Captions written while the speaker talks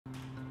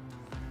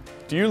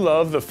Do you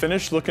love the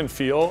finished look and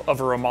feel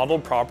of a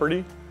remodeled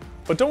property,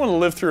 but don't want to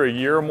live through a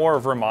year or more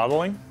of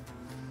remodeling?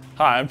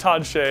 Hi, I'm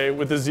Todd Shea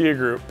with the Zia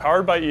Group,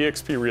 powered by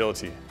eXp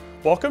Realty.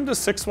 Welcome to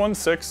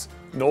 616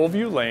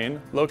 Knollview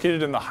Lane,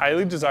 located in the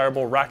highly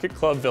desirable Racquet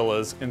Club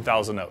Villas in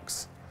Thousand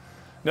Oaks.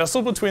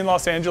 Nestled between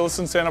Los Angeles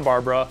and Santa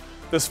Barbara,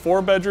 this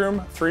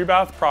 4-bedroom,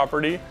 3-bath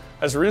property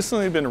has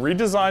recently been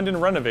redesigned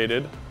and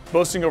renovated,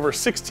 boasting over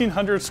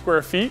 1,600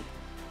 square feet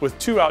with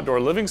 2 outdoor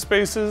living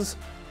spaces,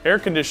 air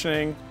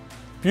conditioning,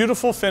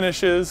 beautiful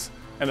finishes,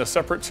 and a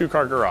separate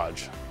 2-car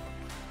garage.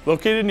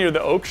 Located near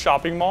the Oak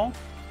Shopping Mall,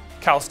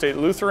 Cal State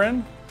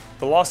Lutheran,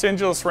 the Los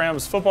Angeles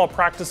Rams football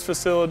practice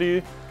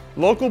facility,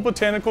 local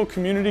botanical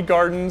community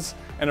gardens,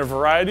 and a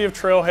variety of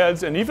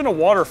trailheads, and even a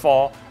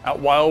waterfall at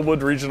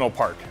Wildwood Regional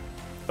Park.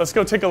 Let's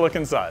go take a look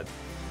inside.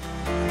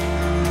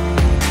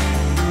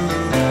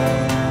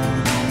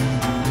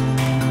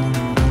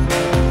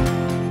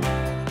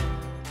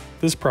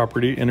 This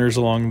property enters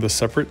along the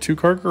separate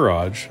 2-car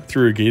garage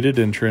through a gated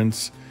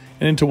entrance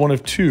and into one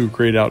of 2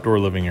 great outdoor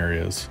living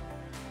areas.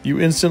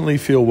 You instantly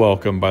feel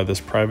welcome by this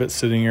private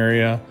sitting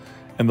area,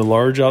 and the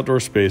large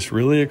outdoor space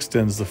really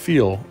extends the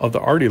feel of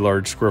the already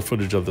large square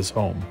footage of this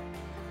home.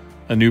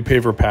 A new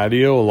paver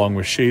patio along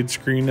with shade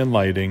screen and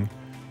lighting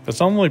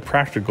that's not only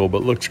practical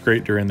but looks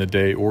great during the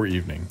day or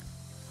evening.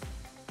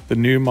 The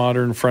new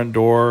modern front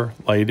door,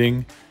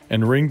 lighting,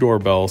 and Ring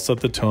doorbell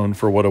set the tone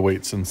for what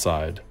awaits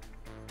inside.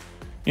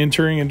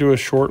 Entering into a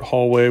short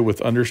hallway with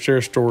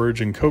understair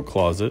storage and coat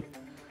closet,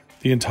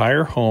 the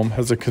entire home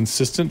has a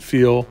consistent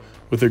feel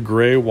with a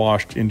gray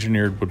washed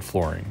engineered wood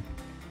flooring.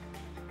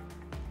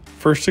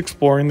 First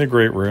exploring the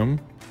great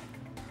room,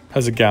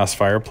 has a gas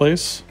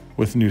fireplace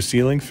with new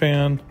ceiling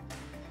fan,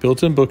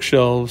 built-in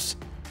bookshelves,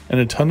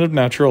 and a ton of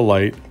natural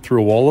light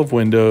through a wall of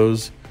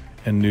windows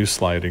and new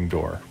sliding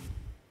door.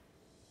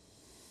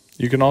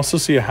 You can also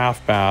see a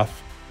half bath,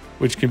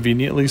 which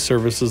conveniently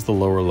services the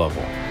lower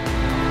level.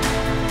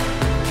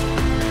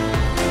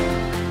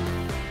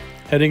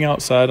 Heading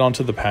outside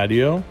onto the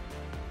patio,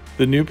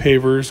 the new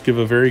pavers give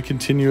a very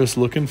continuous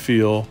look and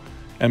feel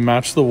and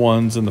match the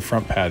ones in the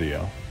front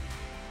patio.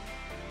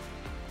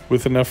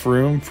 With enough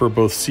room for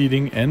both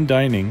seating and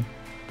dining,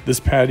 this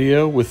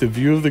patio, with a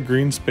view of the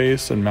green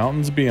space and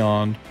mountains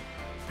beyond,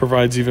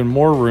 provides even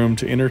more room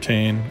to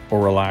entertain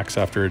or relax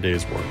after a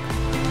day's work.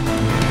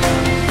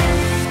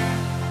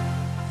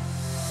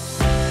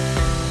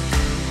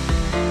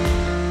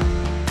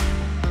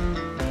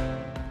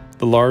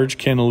 The large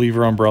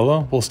cantilever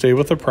umbrella will stay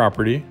with the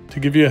property to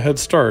give you a head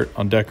start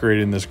on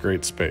decorating this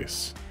great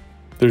space.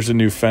 There's a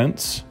new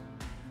fence,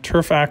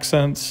 turf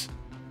accents,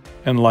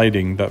 and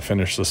lighting that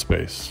finish the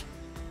space.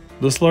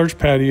 This large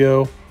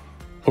patio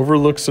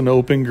overlooks an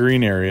open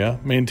green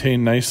area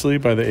maintained nicely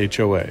by the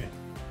HOA.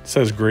 It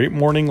has great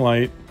morning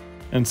light,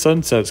 and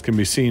sunsets can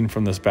be seen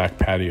from this back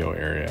patio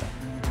area.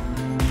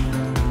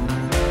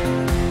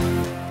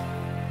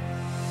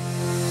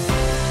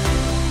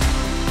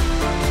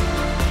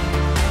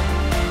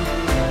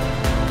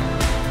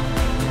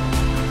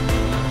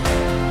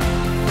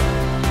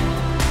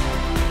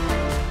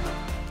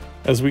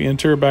 As we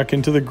enter back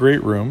into the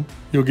great room,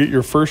 you'll get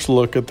your first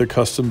look at the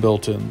custom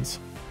built-ins.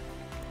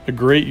 A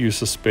great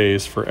use of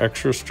space for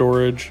extra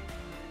storage,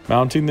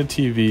 mounting the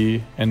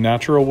TV, and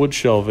natural wood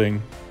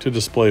shelving to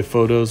display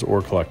photos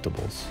or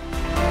collectibles.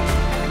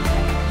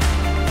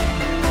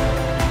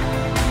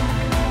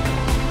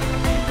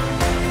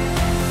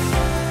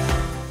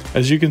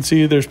 As you can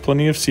see, there's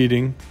plenty of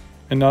seating,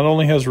 and not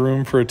only has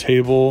room for a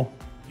table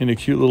in a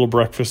cute little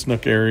breakfast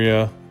nook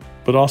area,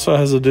 but also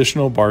has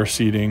additional bar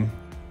seating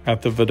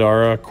at the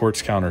Vadara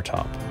quartz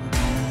countertop.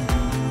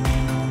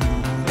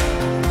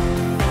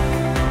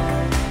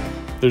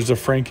 There's a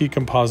Frankie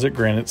composite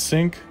granite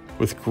sink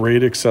with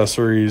great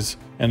accessories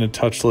and a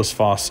touchless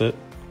faucet.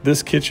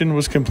 This kitchen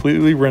was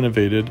completely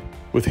renovated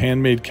with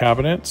handmade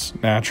cabinets,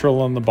 natural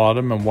on the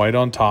bottom and white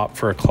on top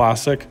for a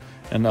classic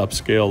and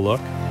upscale look.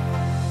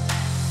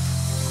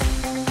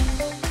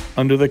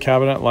 Under the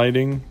cabinet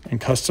lighting and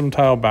custom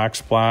tile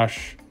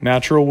backsplash,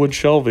 natural wood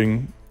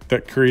shelving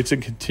that creates a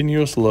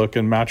continuous look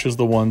and matches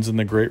the ones in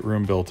the great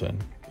room built in.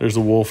 There's a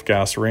Wolf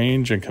gas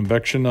range and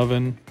convection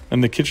oven,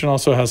 and the kitchen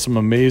also has some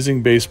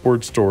amazing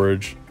baseboard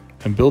storage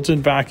and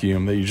built-in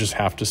vacuum that you just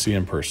have to see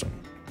in person.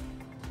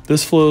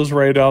 This flows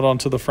right out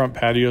onto the front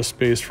patio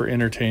space for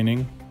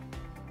entertaining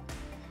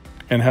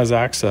and has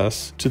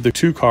access to the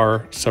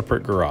 2-car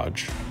separate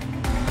garage.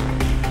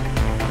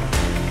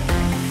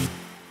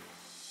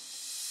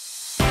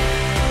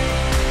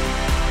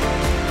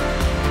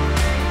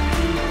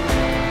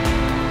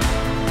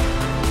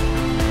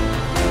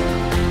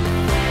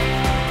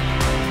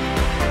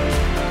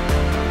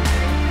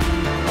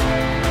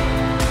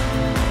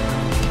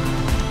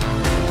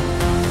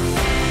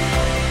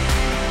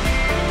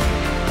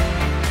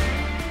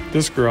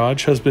 This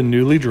garage has been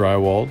newly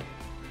drywalled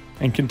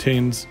and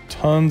contains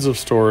tons of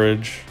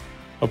storage,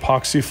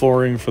 epoxy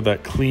flooring for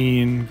that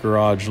clean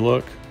garage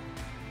look,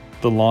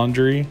 the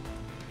laundry,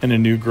 and a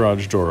new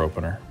garage door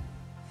opener.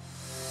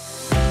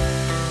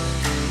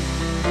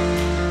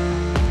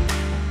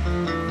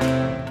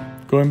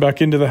 Going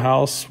back into the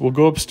house, we'll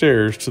go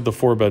upstairs to the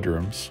 4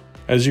 bedrooms.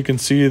 As you can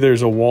see,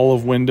 there's a wall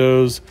of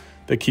windows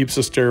that keeps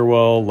the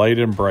stairwell light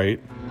and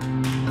bright.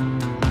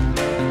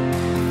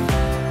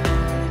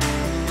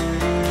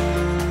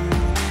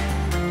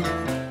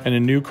 And a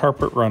new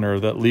carpet runner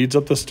that leads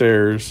up the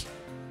stairs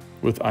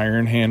with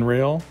iron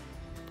handrail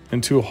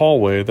into a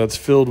hallway that's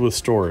filled with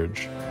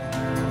storage.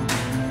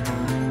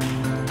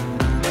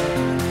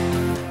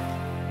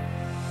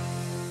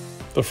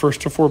 The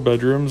first of 4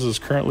 bedrooms is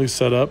currently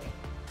set up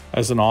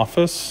as an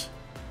office,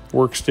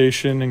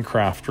 workstation, and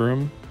craft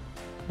room,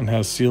 and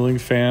has ceiling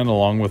fan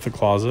along with a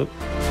closet.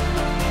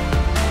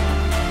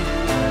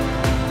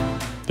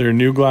 There are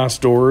new glass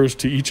doors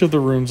to each of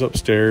the rooms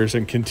upstairs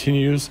and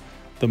continues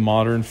the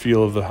modern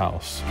feel of the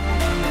house.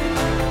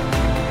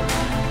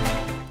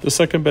 The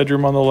second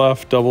bedroom on the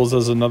left doubles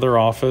as another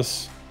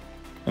office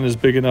and is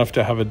big enough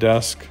to have a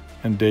desk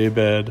and day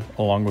bed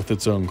along with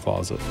its own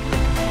closet.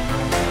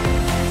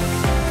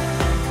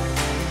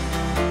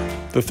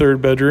 The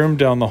third bedroom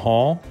down the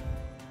hall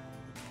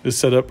is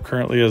set up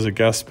currently as a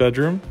guest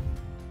bedroom.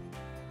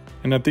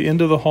 And at the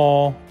end of the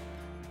hall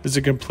is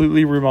a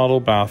completely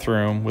remodeled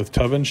bathroom with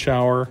tub and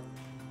shower,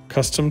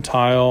 custom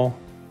tile,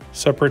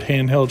 separate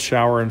handheld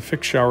shower and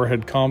fixed shower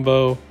head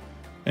combo,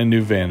 and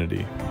new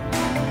vanity.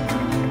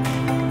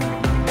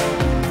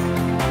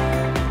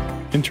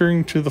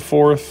 Entering to the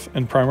fourth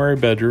and primary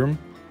bedroom,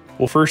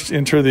 we'll first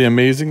enter the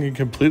amazing and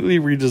completely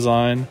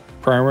redesigned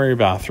primary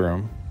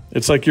bathroom.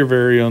 It's like your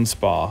very own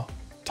spa.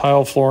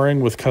 Tile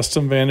flooring with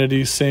custom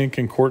vanity, sink,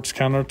 and quartz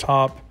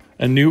countertop,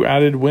 a new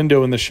added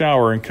window in the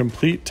shower, and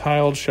complete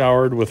tiled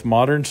showered with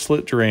modern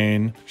slit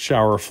drain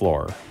shower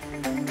floor.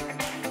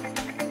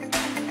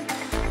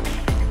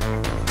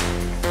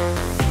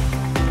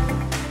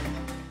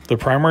 The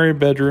primary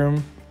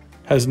bedroom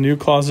has new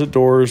closet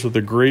doors with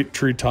a great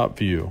treetop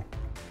view.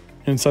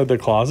 Inside the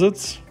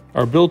closets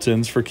are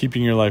built-ins for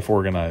keeping your life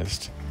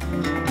organized.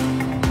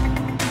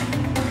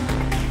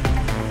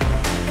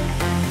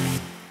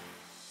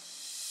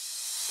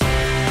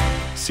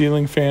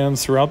 Ceiling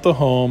fans throughout the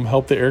home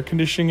help the air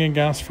conditioning and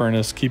gas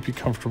furnace keep you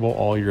comfortable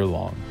all year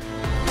long.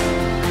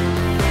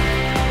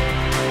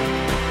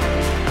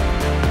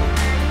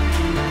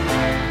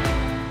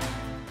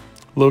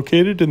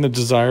 Located in the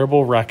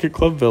desirable Racquet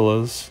Club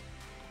Villas,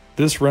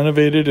 this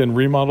renovated and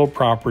remodeled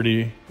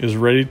property is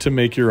ready to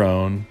make your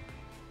own.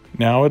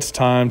 Now it's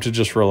time to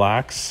just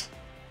relax.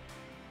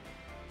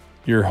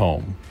 You're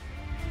home.